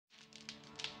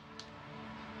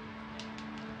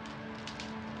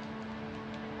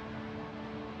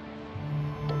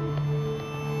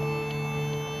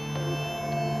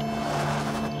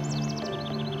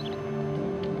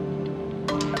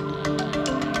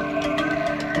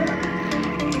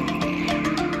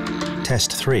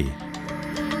Test 3.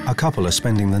 A couple are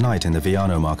spending the night in the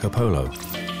Viano Marco Polo.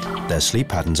 Their sleep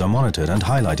patterns are monitored and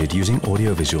highlighted using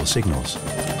audiovisual signals.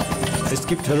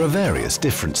 There are various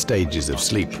different stages of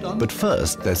sleep, but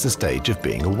first there's the stage of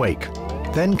being awake.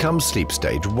 Then comes sleep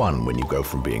stage 1, when you go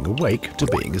from being awake to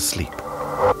being asleep.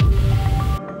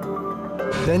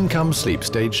 Then comes sleep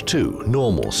stage 2,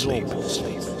 normal sleep.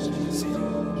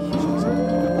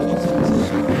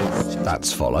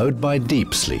 That's followed by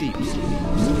deep sleep.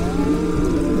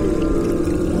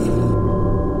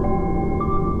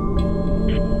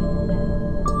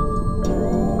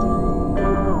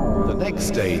 The next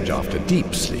stage after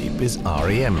deep sleep is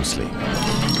REM sleep.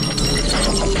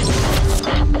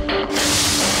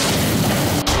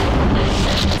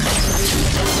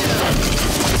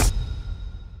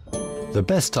 The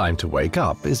best time to wake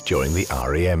up is during the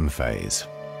REM phase.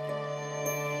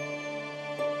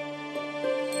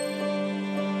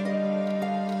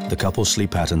 The couple's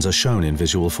sleep patterns are shown in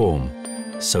visual form,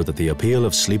 so that the appeal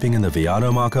of sleeping in the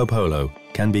Viano Marco Polo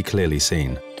can be clearly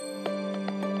seen.